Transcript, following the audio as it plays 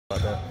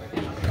About that.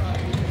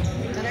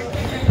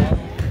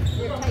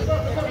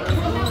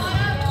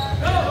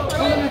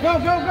 Go, go,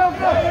 go,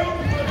 go!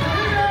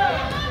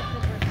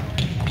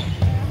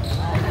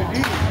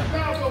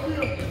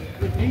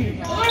 Good D.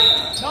 No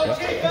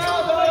cheap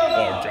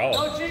fouls,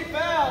 no cheap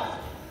fouls.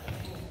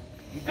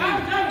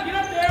 Time, get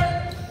up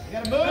there. You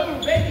gotta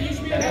move. Baby, you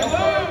should be able to move.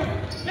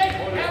 Baby,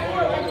 have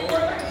work.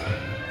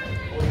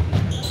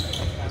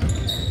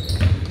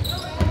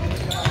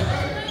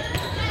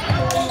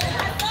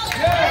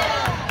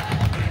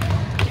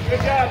 Good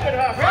job, good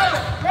job.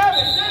 Grab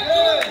it.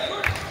 Good.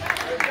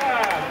 Good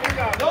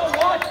job. Don't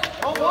watch.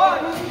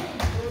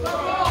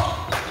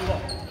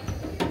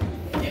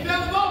 Get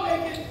down the ball,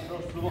 make it.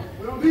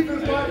 We don't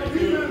defense, Mike.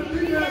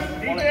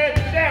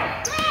 Defense,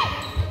 down.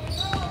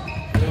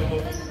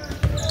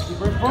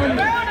 Keep it funny. Get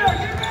around there,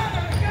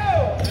 let's go.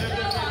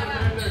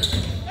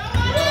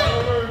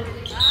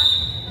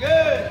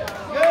 Good.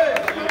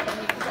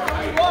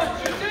 1,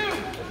 2, 2.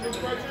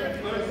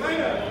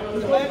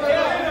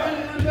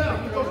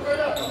 Go straight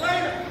up.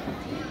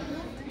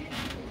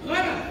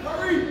 Lena,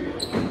 hurry.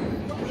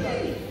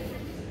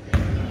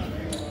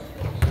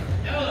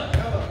 Ella.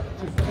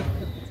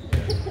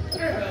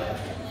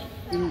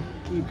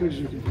 Any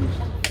pictures are confused.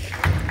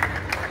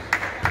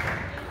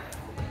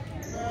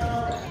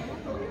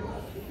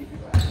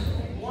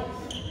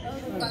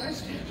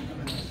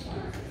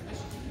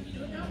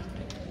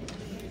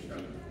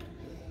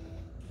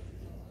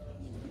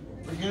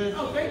 We're good.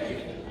 Oh, thank you.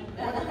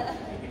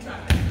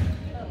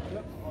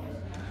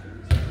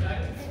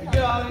 You're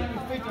good, Ollie.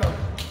 Your free throw.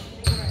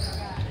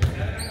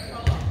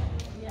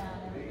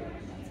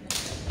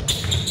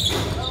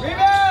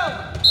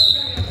 Rebound!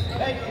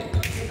 Thank you.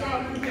 Get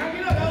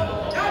up,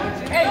 Ella.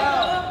 Hey,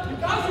 Ella. You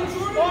got some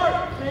short.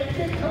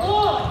 Come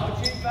on. No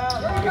cheap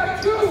foul. We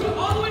got 2.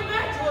 All the way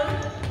back, Jordan.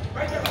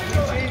 Right there.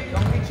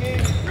 Don't be cheap.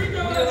 Free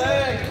throw. Move your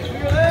leg. Good.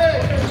 Move your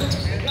leg.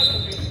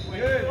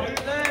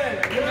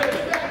 Good.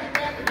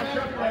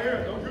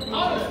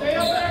 Oliver, stay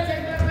up there.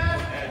 Take that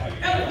pass.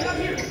 Ella, get up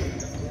here.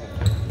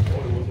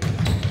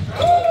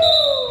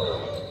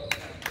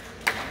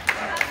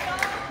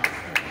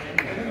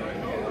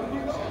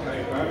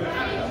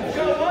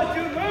 Go, 1,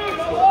 2, move.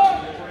 Go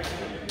on.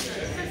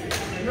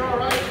 You all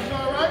right?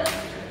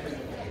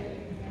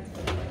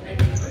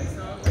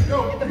 Go.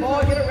 Get the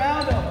ball. Get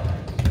around him.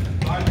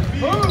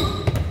 Move.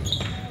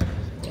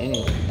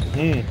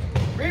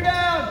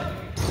 Rebound.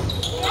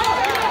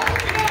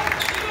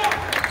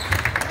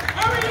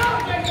 Hurry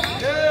up, baby.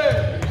 Good.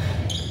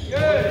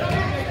 Good.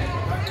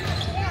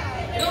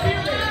 Get over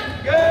here,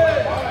 baby.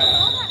 Good.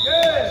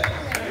 Good.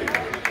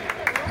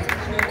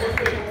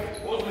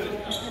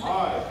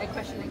 They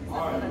questioning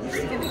this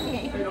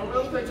game.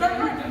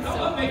 Turn right.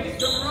 Ella, make it.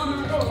 Turn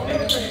around. Go.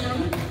 Make it.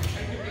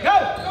 Go.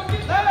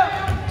 Let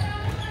him.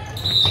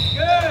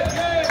 Good.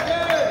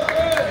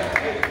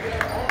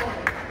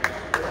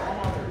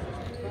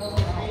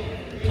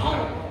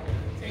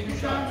 Take your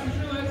shot. Shoot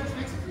your legs. Let's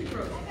make some free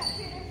throws.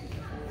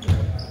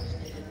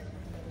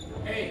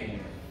 Hey.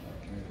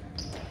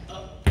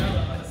 Ella,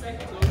 on the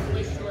second close,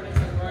 really short. It's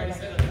like we're already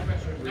set under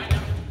pressure. Not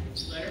now.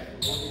 Later.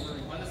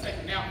 On the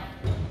second. Now.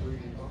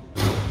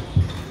 All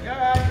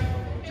right.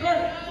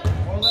 Jordan.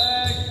 More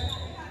legs.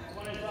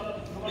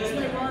 This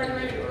way, we're already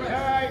ready to All press.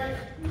 right.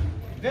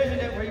 Vision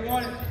it where you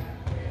want it.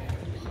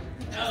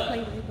 Ella,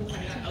 you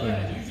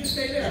just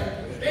stay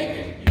there.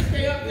 Bacon, you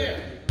stay up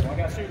there. I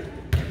got shoot.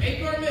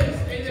 8 more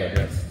minutes. Stay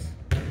there.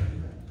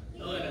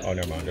 Oh,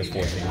 never mind. There's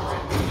 14.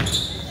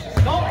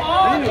 Don't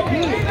fall. Don't be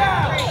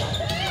down.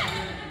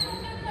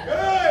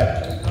 Good.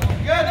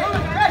 Good. Move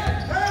it.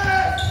 Pressure.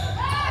 Pass.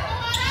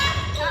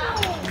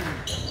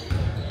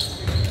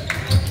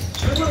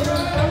 Good.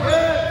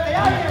 Stay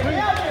out here.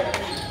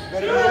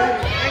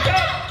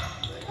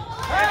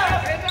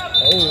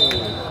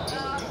 Oh.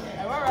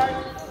 All right.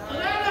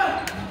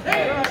 Alana,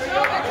 hey,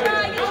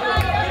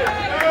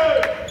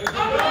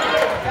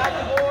 Got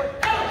the board.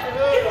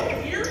 get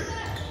over here.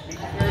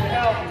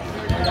 Help.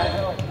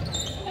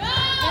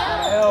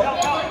 Help.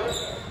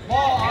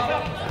 Ball. Get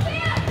there.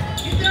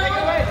 Take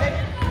it away. Take it.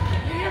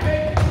 Get here,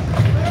 baby.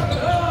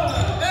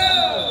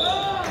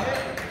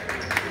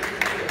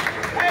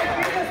 Hey,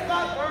 be the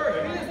spot first.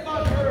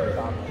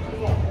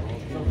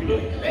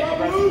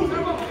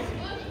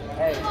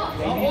 Hey,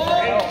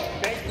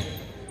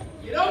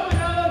 Get open,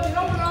 Ella. Get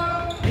open,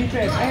 Ella.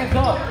 defense, hands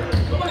up.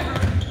 Come on.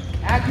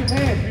 Active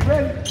hands. Be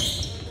ready.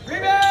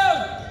 Rebound.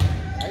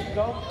 There you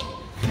go.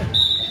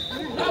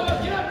 Ella,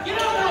 get up,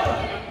 Ella.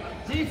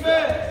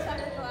 Defense.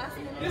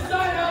 This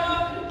side,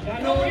 Ella. Got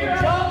no way to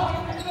jump.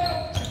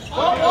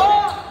 Go, go.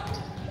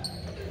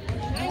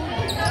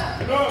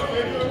 Get up,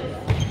 baby.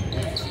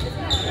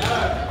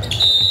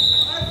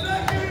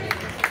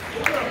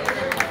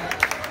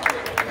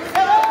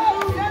 Set up.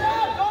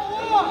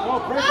 Don't walk. Go,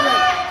 pressure.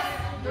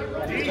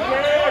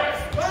 Defense.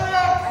 I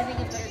think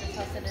it's better to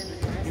toss it in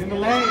the In the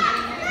lane.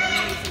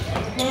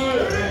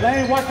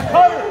 Lane, watch the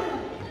cutter.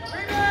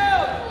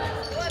 Rebound.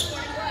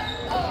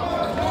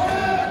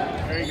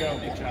 There you go.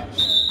 Good job.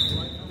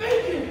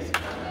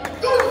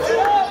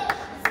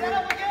 Set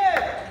up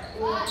again.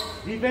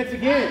 Defense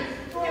again.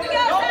 Here we go,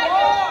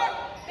 Cypher!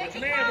 Make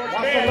it count.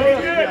 Watch the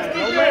layups.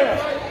 No layup.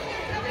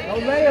 No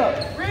layup.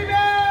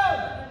 Rebound!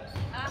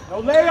 No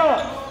layup.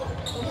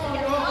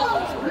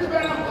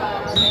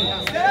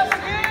 Set up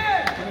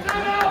again!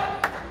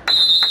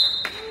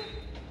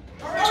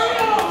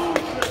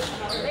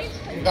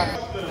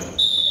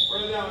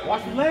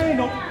 Watch the lane.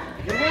 Don't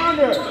get around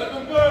her. Let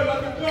them good, let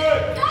them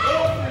good.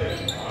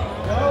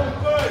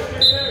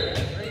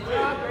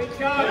 Great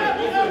job.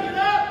 Get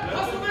up.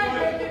 Hustle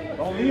back.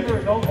 Don't leave her.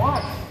 Don't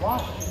watch.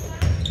 Watch.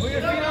 Put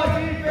your feet on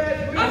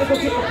defense. Gotta go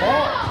get the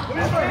ball.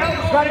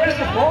 Gotta get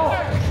the ball.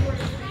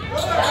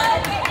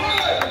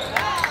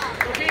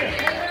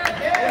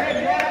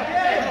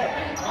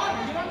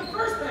 Get on the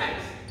first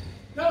pass.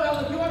 No,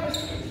 Ellen, you want this?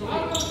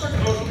 I'll go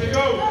first.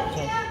 Go.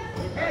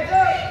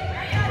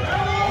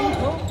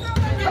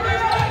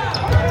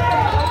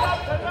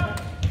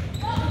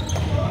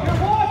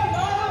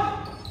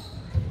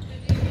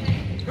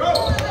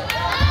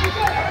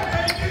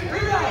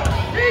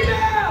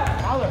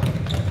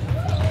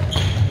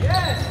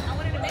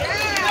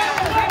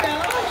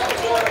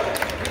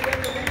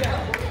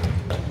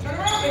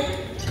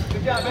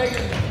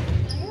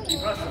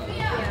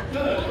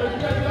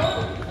 Hands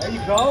up. There you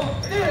go.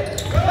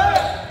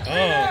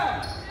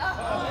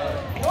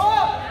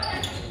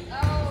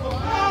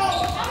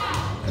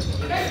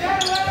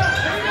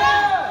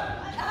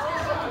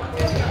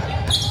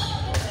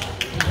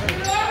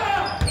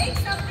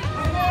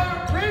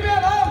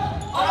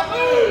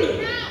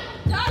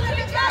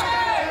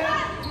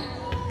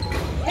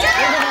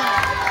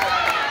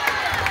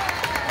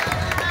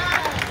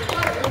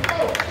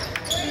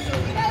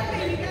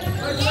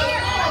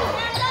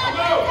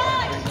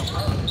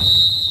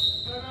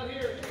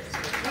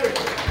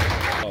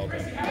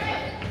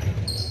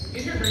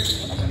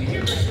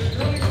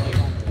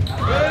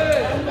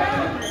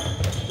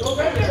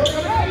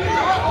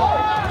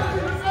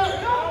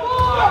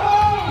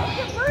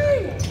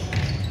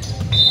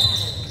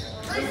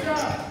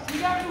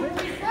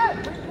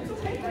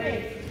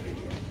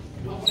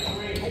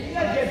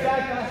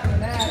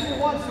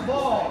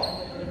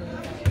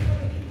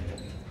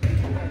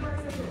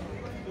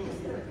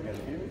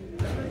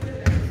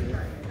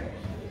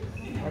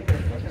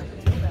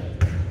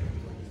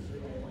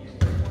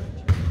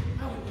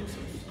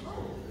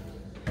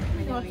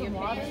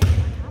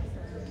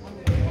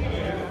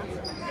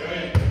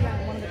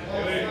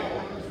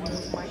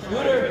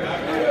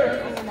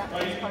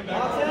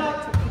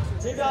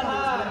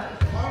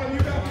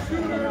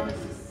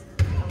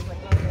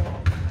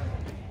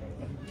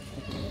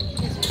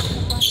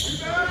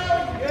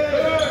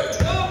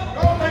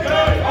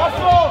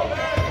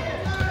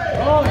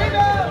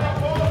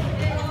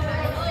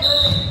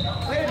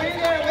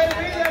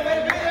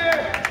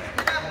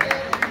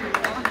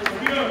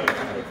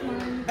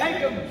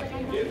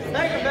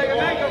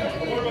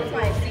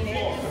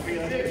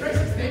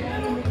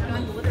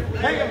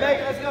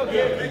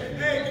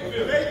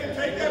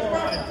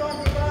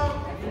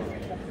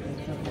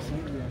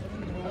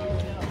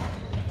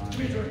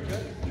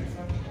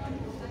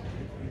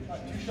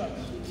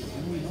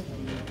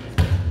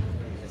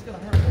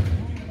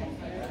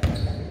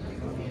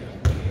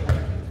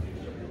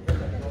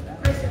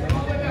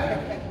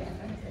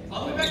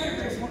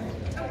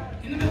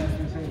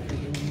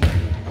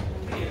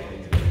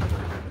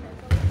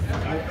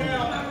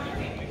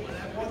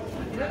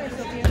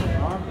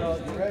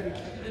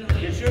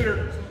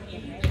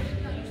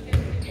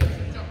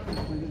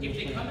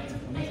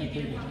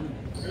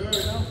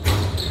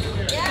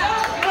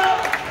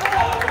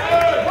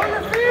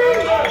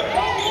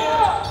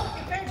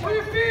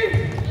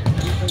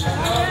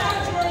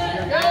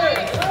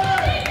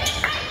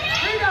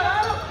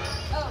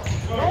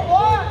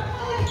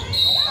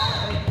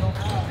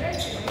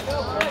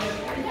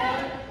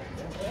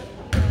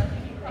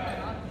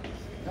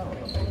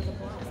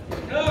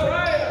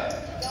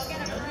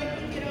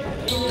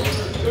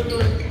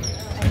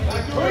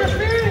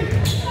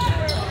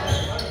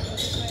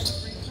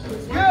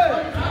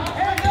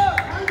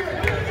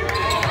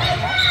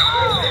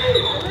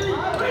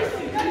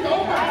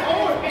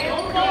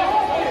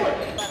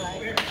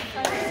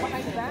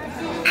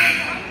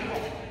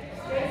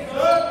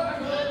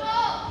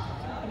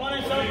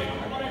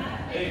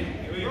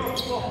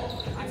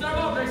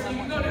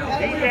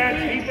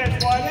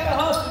 Defense wide. You gotta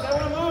hustle. You gotta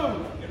wanna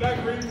move. Get back,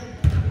 Reed.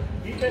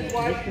 Defense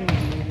wide.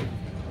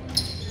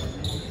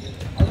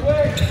 Out of the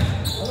way.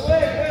 Out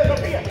of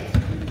the way. Good. Here.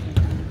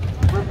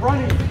 We're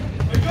running.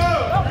 Let's go.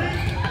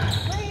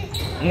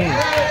 Reed.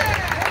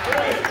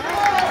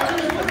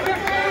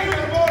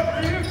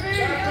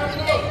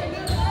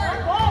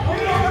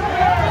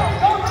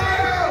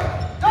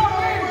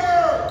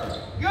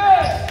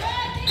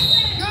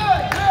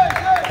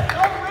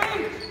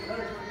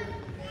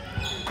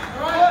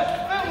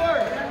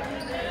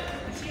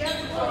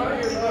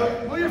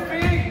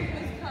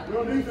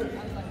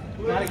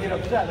 Gotta get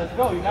upset. Let's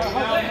go. You gotta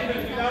hustle.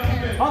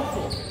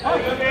 Hustle.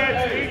 Defense.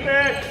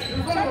 Defense.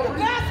 Check the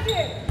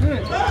basket.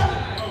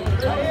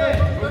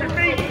 Move your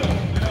feet.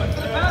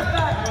 Pass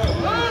back.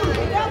 Move.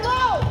 Get down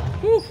low.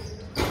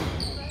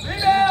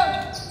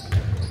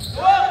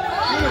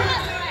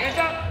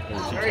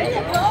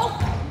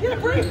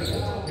 Good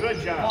job. Good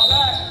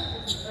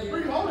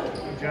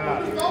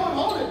job.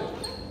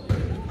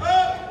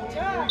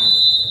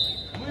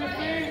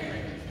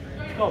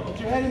 Go, put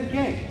your head in the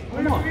game.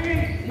 Come on.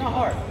 It's not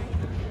hard.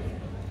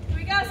 Here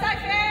we go, Cy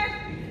Fair.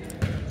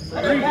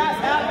 Let the pass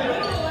happen.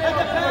 Let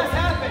the pass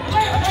happen.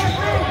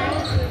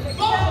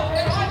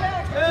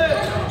 Good.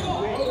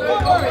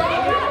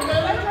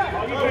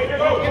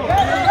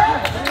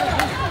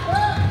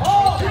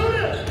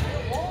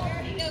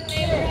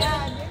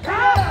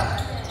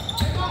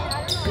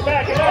 Get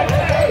back. Get back.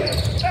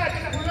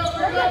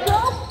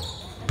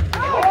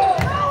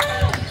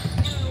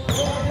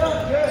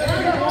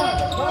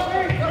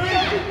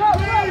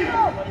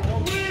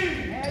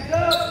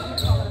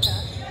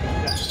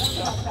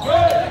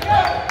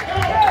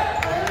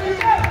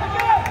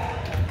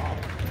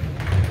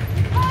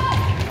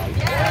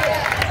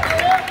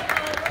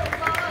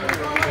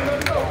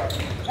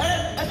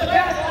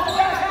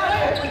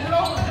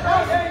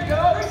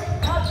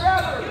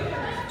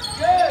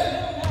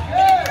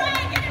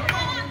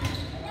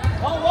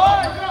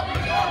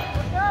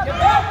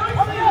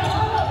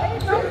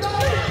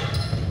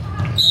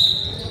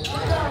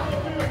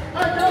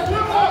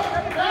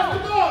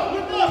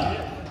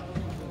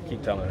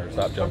 Keep telling her,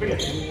 stop jumping.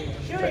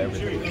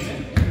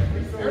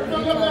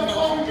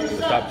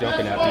 Stop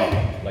jumping after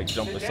you, like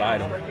jump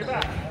beside him.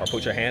 Or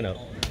put your hand up.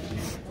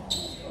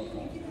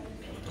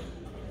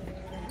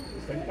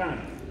 Same time.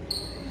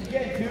 You're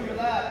getting too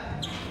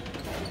relaxed.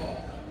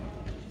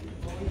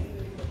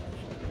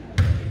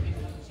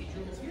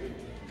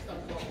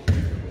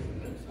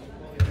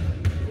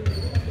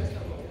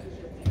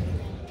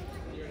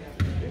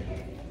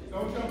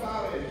 Don't jump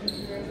out of it. Keep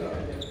your hands up.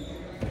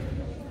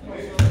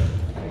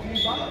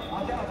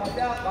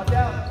 Watch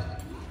out.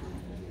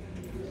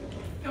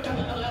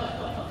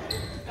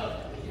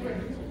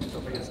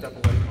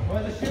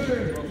 Where's the shooter?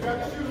 You got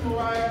the shooter,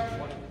 Mariah.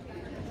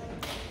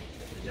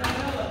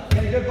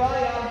 Get a good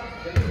body on.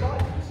 Get a good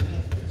body.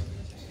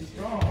 He's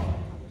strong.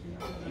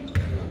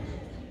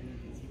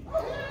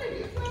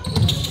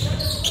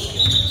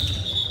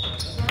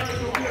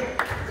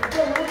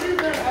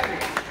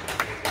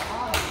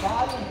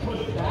 Body and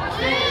push it back.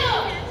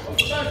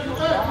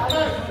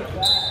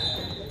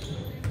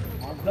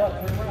 Arms up,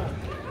 turn around.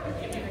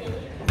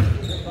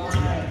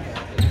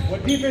 What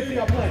defense are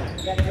y'all playing?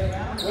 You gotta get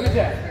around. What is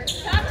that?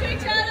 Talk to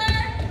each other.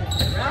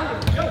 Around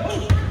it. Go,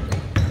 move.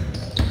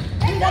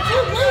 Hey, that's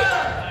you, move.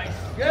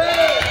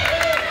 Good.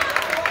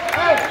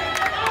 Hey,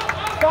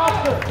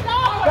 faster.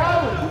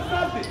 Down, do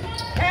something.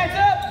 Hands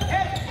up.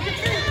 Hands. Get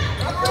your feet.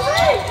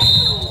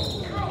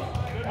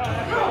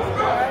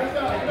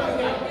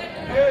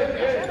 Good.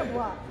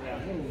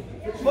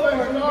 Look,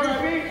 move your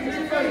feet. Move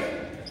your feet.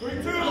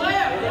 3-2.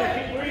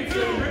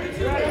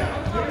 3-2.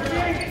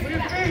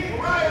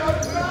 Right,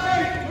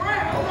 outside.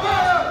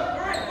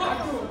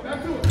 Back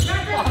to it.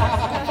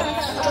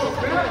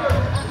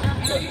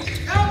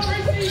 Don't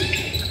raise it.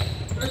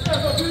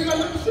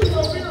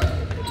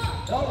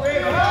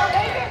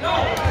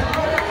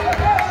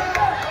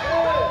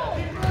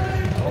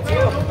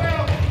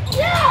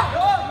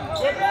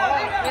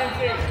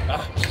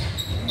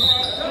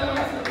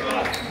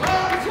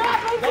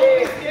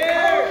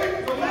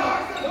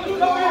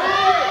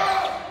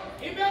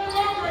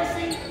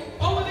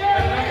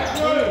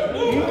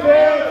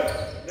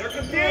 They're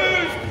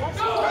confused.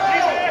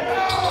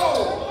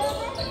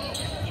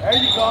 There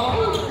you go.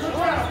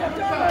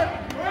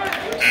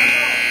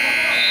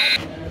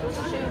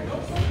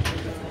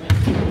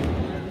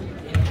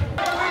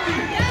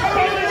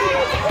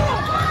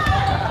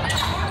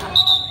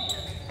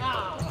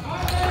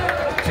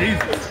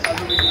 Jesus.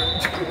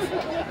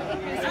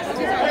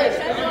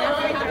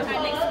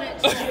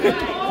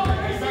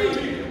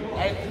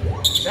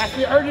 That's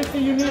the urgency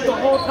you need the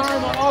whole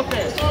time on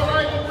offense.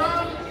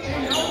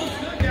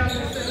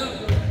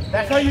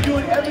 That's how you do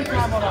it every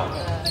time on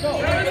offense. Go.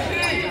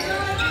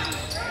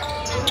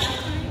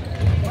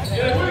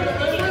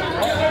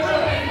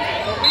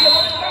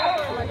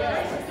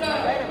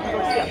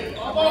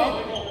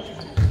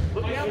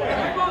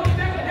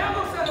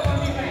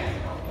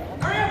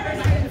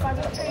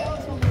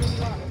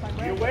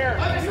 Be aware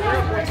of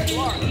where you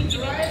are.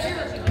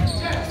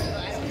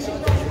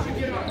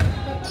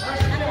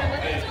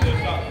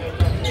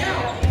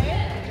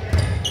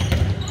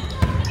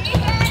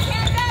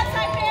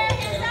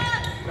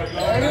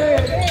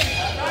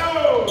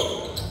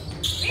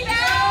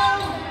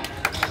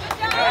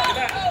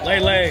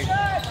 Lay.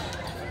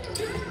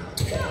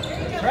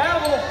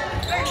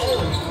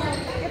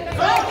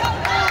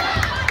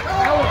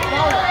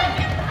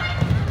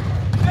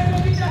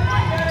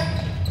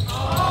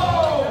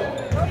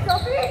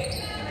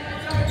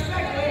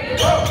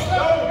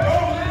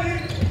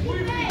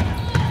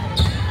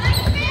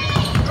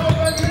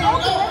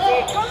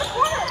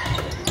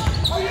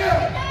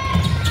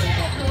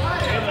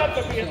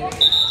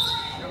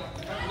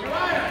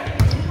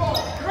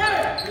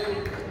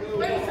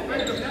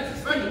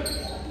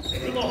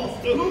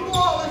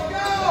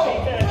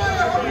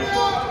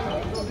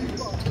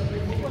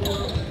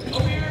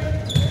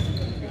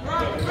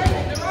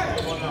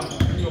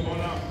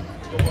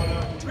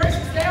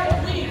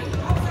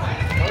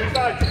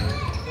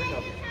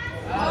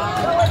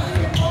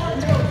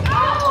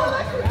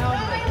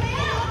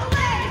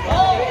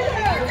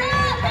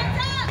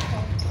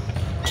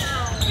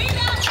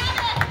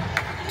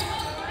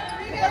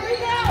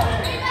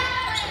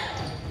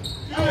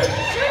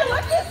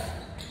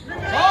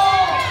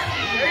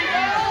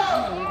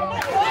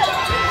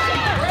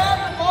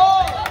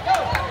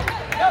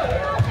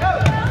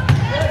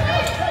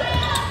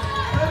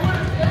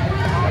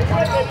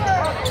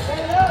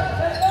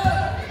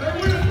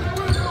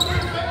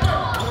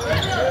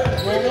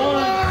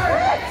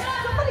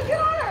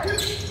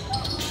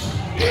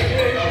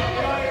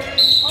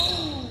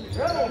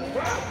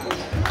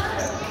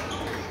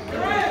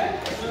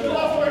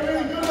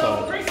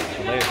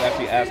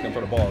 asking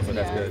for the ball, so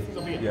that's good.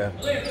 Yeah,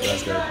 so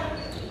that's good.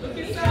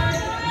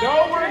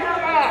 Know where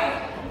you're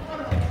at.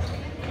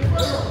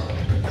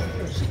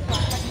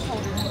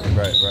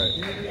 Right.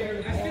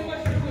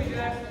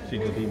 She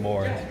could be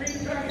more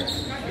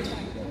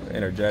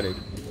energetic,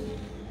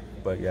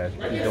 but yeah,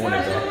 he's doing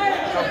it though.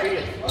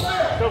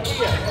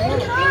 Sophia.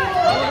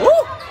 Woo!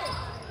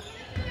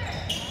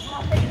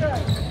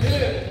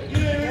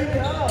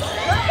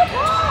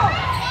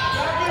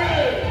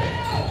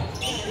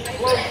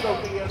 Close,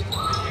 Sophia.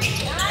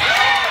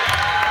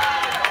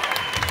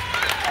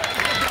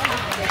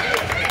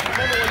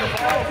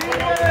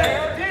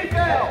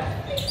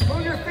 Defense.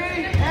 Move your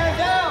feet. Hands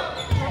out.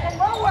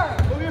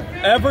 Move your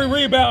feet. Every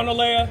rebound,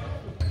 Alea.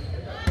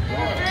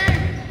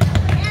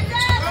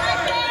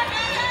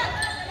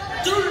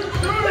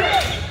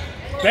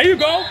 There you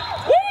go.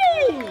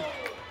 Woo!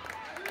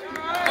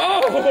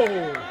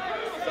 Oh!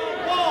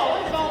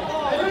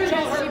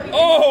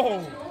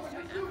 Oh!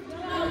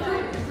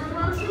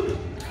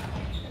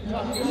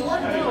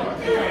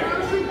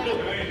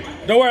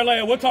 Don't worry,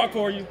 Leia. We'll talk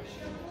for you.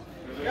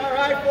 You all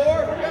right,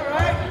 Ford? You all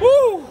right?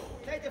 Woo!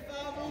 Take the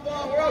foul, move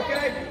on. We're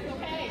okay.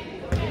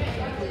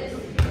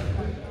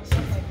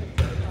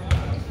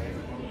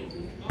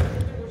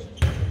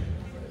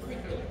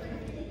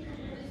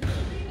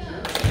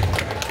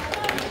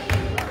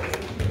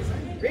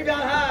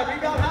 Rebound high,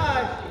 rebound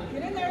high.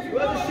 Get in there. Who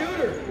has a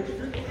shooter?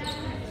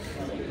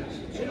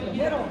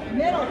 Middle.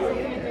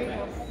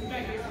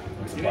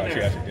 I'm surprised she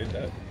actually did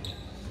that.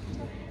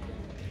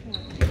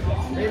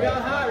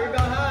 Rebound high,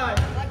 rebound high.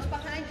 Watch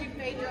behind you,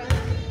 Phaedra.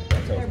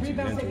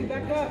 Rebound, take it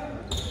back up.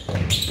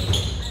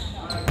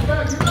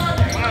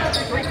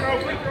 Free throw.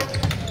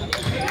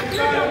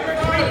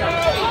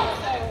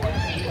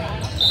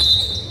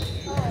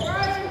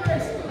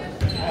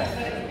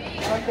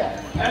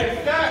 Hey,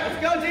 Let's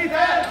go,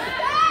 defense.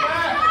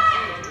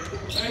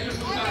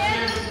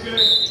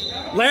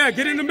 Leia,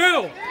 get in the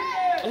middle.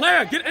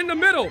 Leia, get in the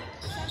middle.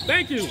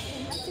 Thank you.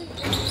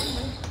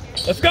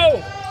 Let's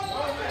go.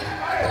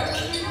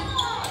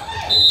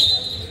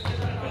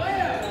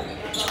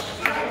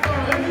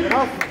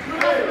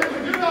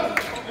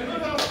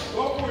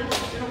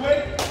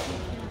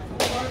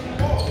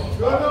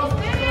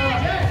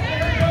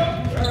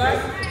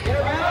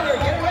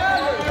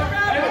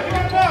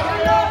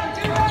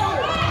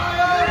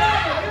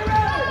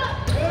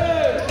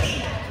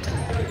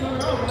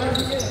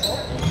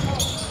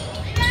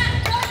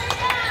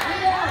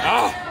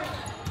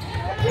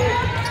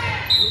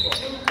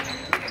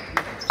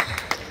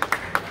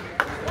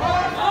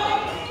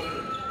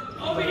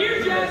 Over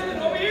here, Jasmine.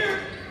 Over here.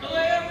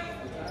 Alea.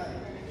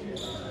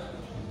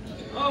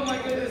 Oh my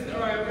goodness.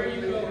 All right, where are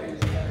you going?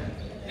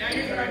 Now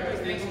you're the right place.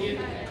 Thanks, kid.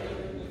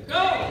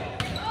 Go.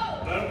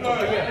 let him go.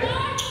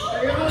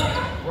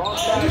 Wrong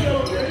side. Go,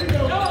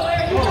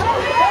 Alea. Go.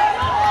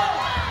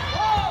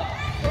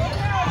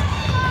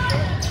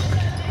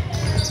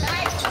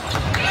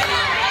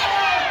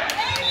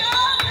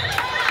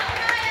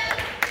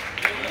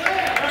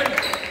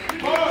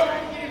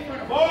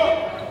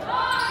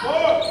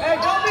 Hey,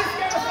 don't be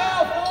scared of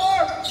foul,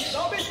 Ford.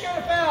 Don't be scared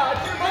of foul.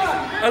 That's your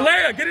box.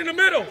 Alea, get in the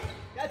middle.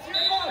 That's your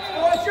box,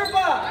 Ford. That's your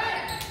box.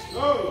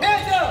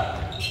 Hands up.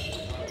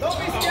 Don't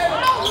be scared of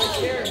foul. Don't be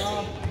scared,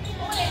 Mom.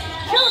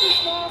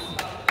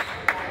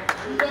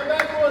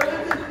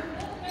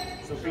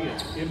 Sophia,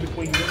 in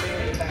between your man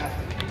and the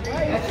basket.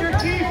 That's your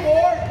key,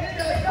 Ford.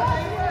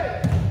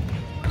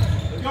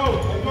 Let's go,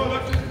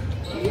 Lexi.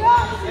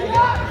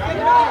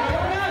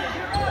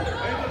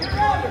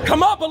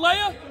 Come up,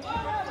 Alea.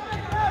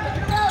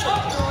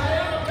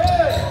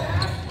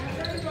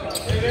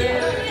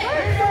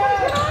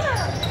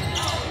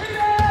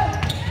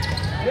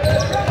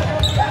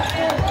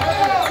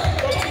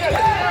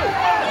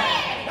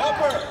 Help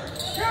her.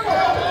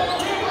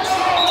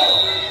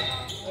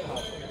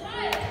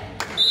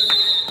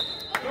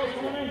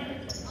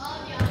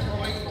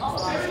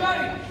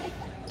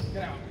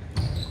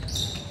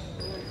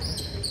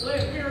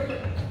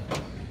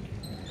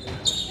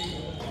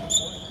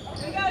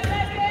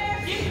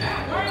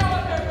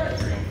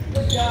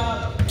 Good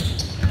job.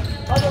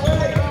 Other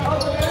way,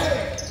 other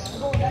way.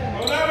 Go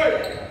that way.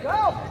 Go.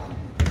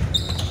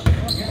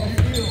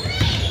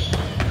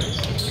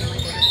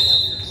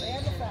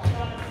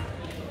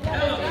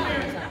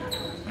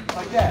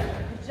 Like that.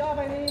 Good job,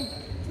 Eileen.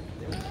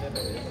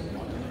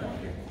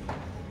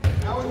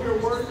 How was your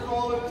worst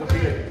call at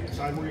Sophia?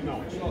 Decide where you're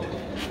going.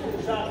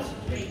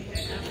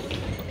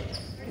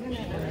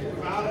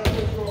 Out of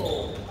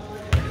control.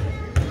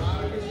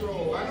 Out of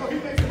control. I know he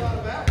makes a lot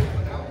of that one,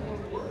 but that one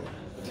won't work.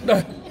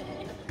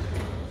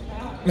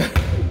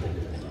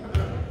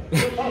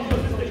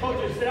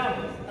 Coaches, sit down.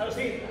 Have a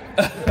seat.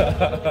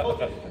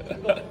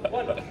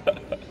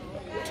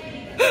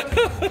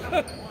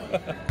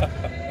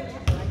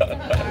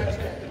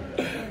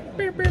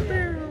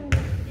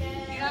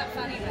 You're not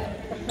funny, though.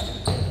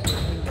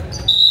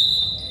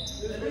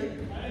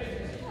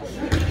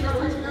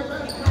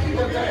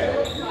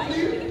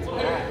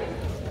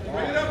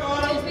 Bring it up,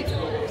 Autumn.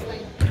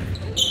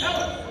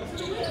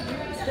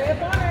 Stay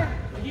up on her.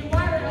 You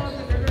wired all of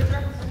them.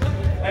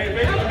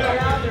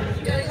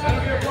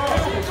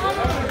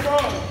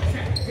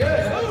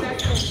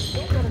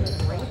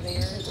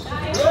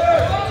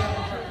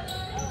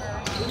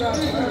 I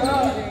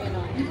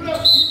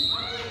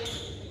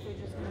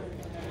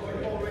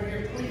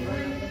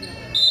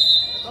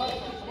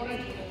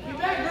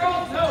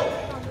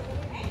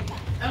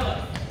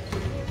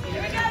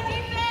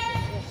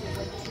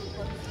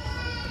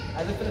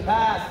look for the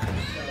pass.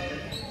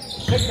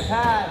 Pick the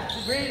pass.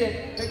 Just read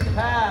it. Pick the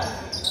pass.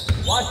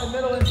 Watch the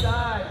middle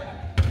inside.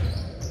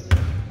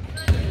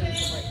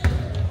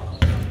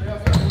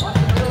 Watch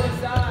the middle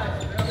inside.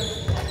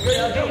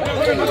 Go.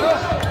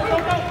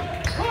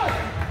 Push.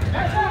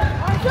 Pass out.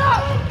 Pass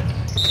out.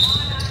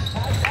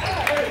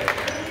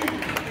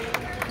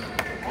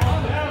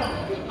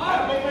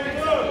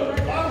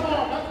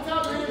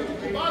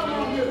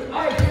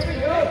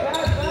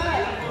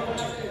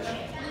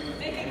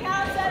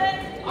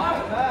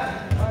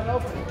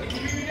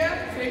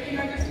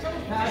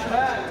 Pass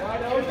back,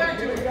 wide open,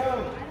 here we go.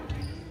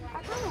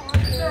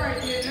 It's all right,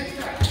 kid. Next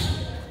time.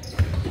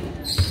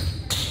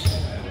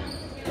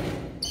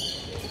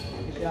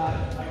 Good shot.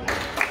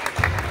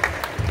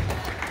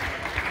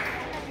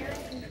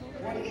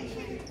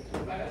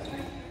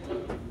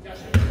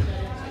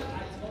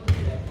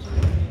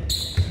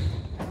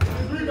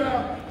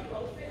 Rebound.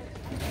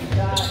 Good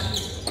shot.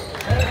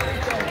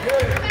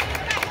 Good.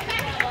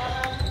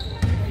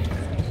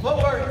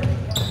 Footwork.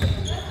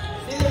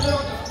 See the middle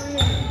of the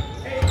screen.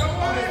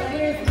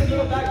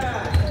 Back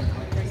back.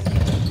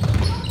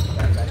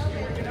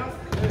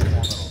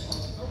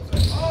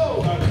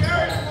 Oh,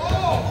 Garrett,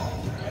 ball.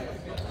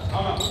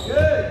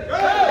 Good. Go.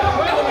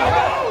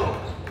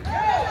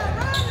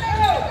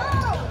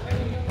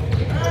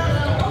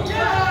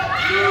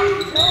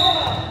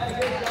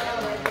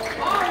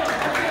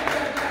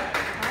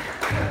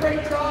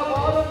 Great job,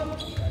 Autumn.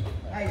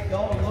 Hey,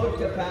 don't look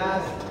to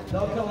pass.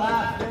 Don't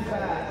collapse, then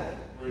pass.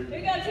 Here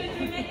we go,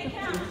 2-3, make it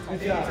count.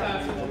 Good job.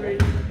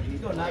 He's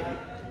going Nike.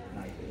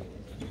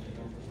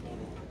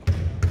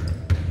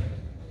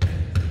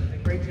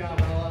 Great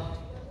job, Ella.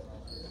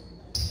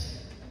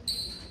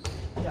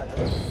 Yeah,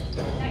 George.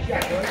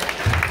 Yeah, George.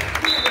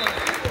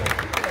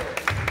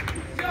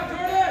 Good job,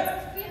 Jordan.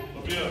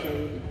 Sophia.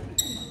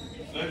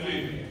 Lindsay.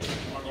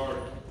 My guard.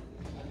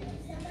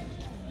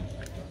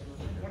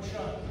 One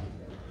shot.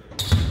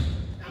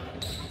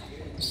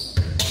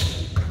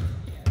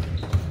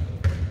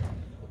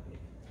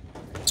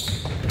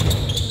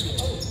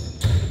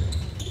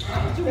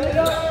 Get it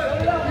up.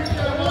 Get it up.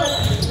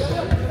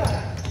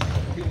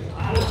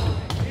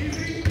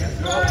 Easy. That's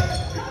right.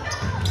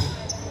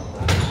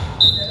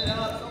 Get it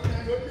up.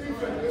 Good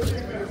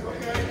defense,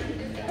 okay?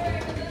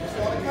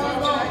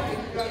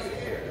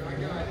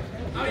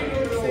 How do you know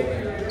what to say?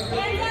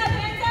 Hands up,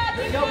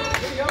 Here we go.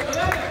 Here we go.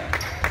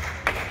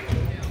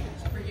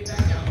 Bring it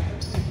back out.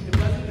 It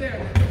wasn't there.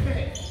 That's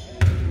okay.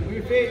 Move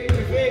your feet. Move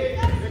your feet.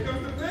 Here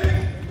comes the thing.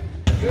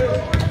 Good.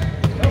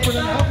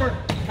 Help her.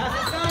 Pass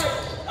inside.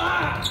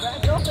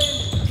 Back open.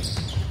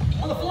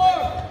 On the floor.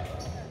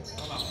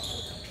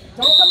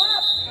 Don't come up.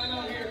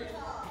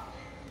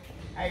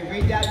 Hey,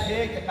 read that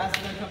pick. The pass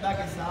is going to come back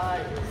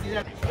inside. See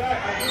that? Zach,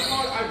 I just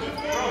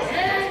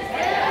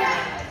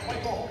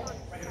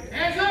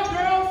Hands up,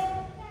 girls.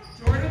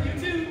 Jordan, you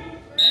too.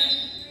 And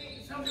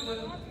something with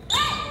them.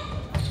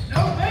 No,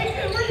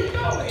 Bacon, where you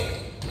going?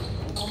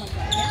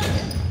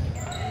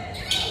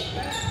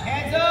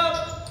 Hands up.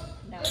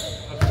 No.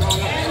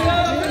 Hands up.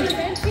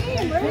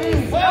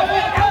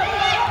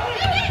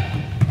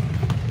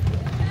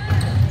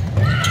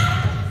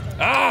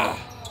 Ah!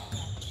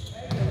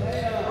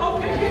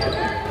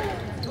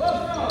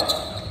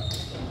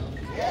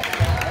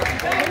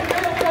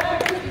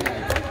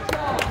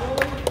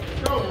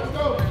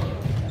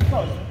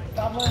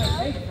 Stop letting it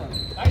take from.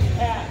 Nice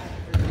pass.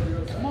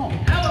 Come on.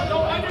 Ella, go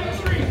under the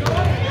screen. Go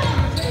under.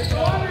 Go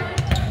under.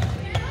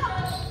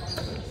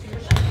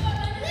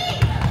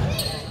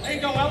 There you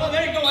go, Ella.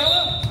 There you go,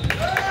 Ella.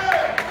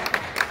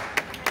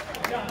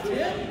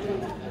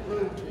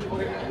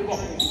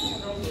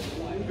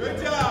 Good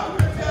job.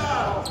 Good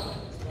job.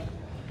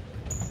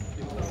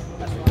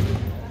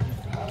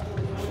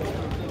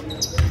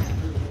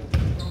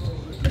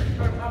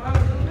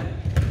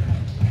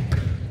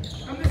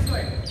 Come this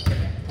way.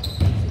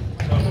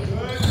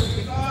 Good.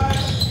 Inside.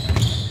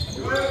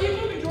 Good. Keep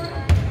moving,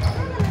 Jordan.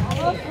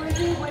 Look,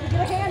 Ruby, way to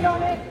get a hand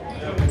on it.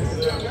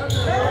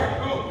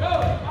 Go, go.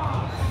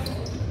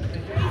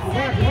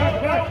 Back,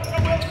 back.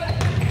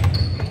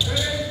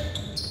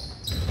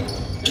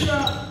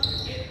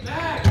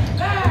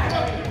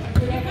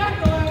 Get back,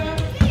 Alana.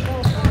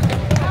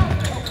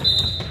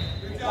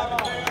 Good job,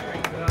 man.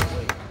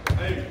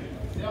 Hey.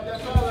 Yep,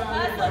 that's all that.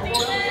 Hustle,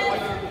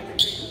 defense.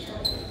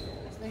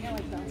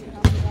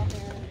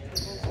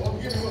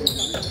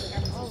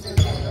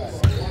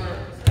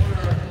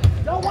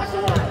 Don't watch the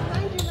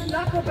line.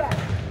 Not go back.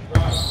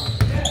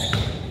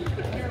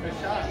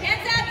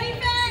 Hands up,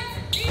 defense.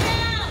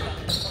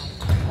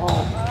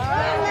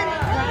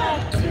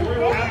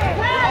 Rebound.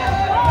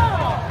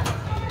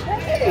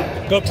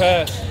 Good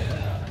pass.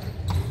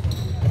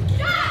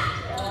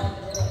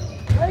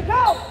 Let it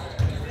go.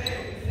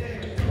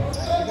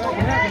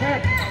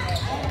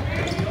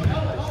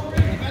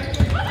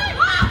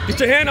 Get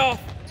your hand off.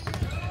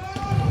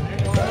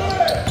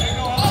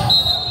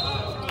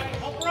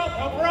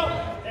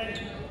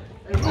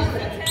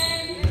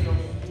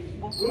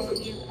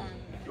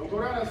 Don't go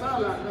down that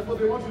sideline. That's what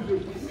they want you to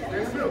do. Stay in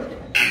the middle.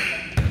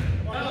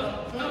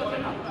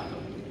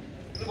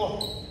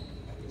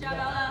 Good job,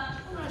 Ella.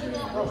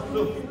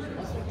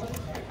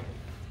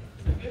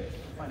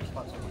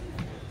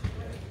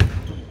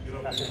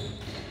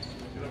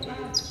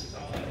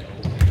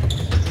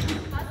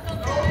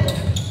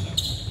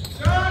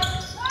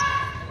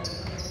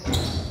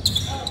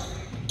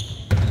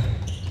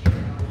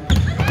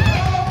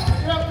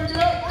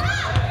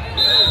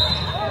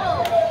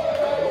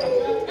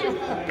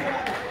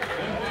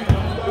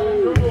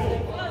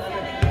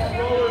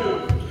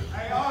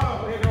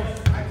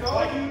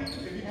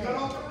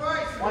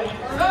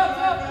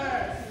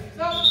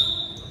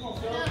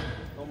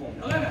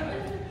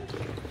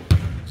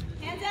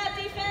 Hands up,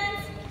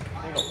 defense.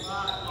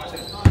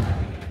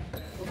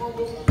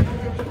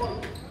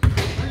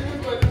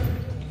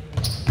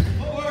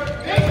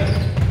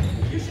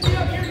 You should be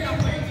up here now,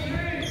 Lacey.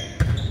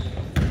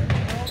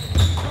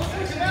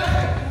 Get your hand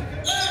up.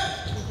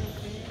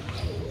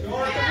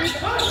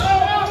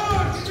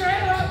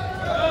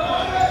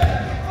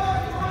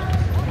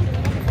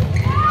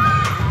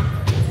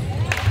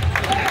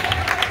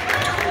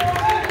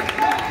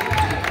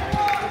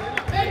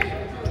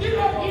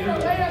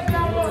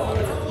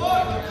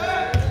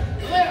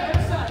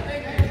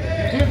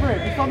 Different.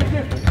 Do something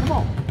different. Come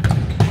on.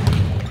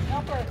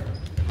 Help her.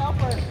 Help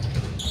her.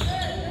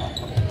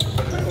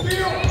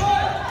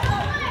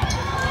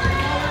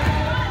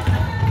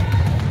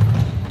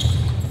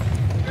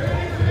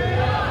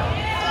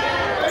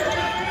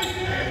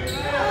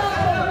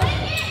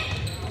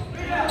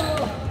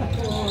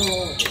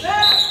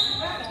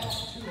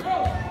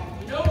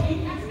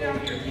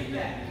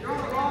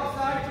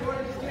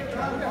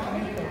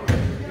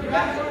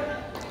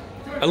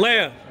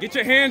 Alea, get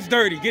your hands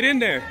dirty. Get in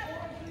there.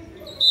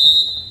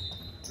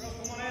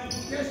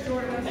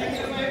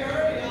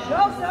 Go,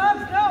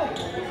 subs, go.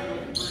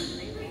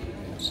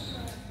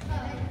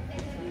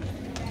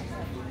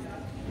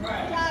 Good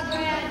job,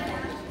 Brad.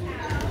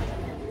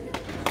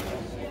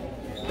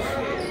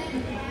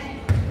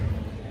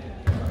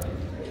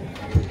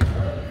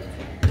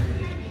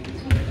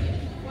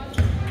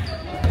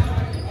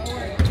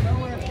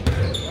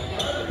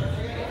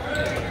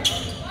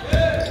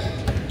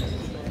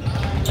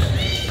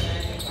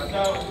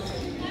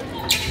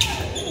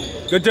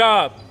 Good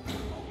job.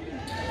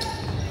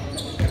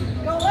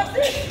 Go,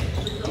 Lexi.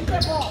 Keep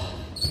that ball.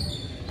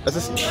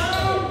 That's a...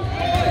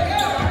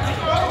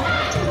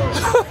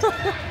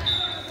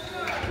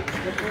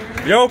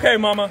 You're okay,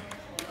 Mama.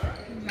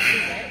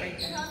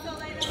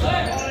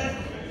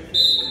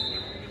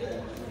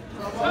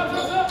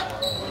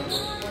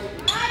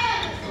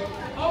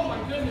 Oh my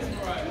goodness,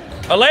 Brian.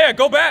 Alea,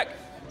 go back. Make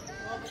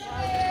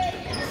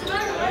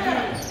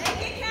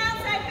it count,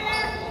 Cy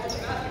Fair.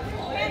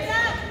 Hands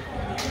up.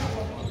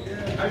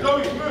 Hey,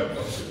 Zoe, good.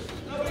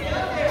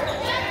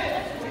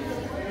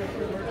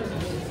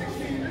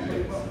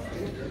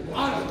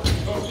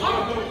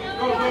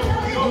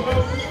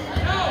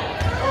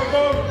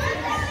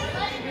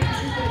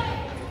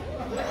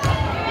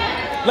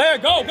 Alea,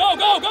 go, go,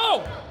 go,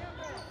 go.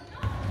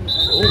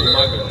 Oh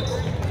my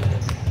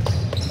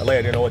goodness. Alea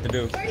didn't know what to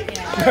do.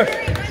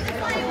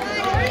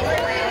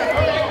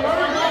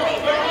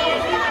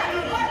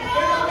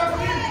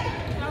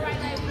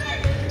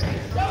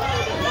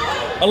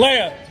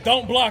 Alea,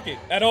 don't block it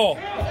at all.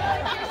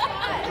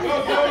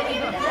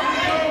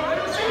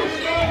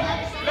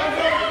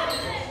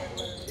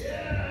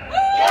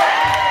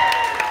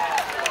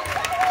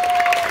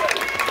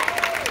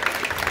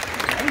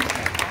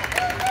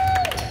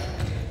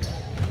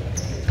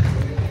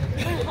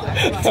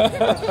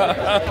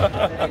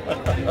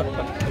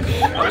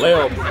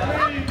 Alea.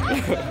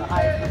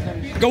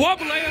 Go up,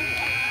 Alea.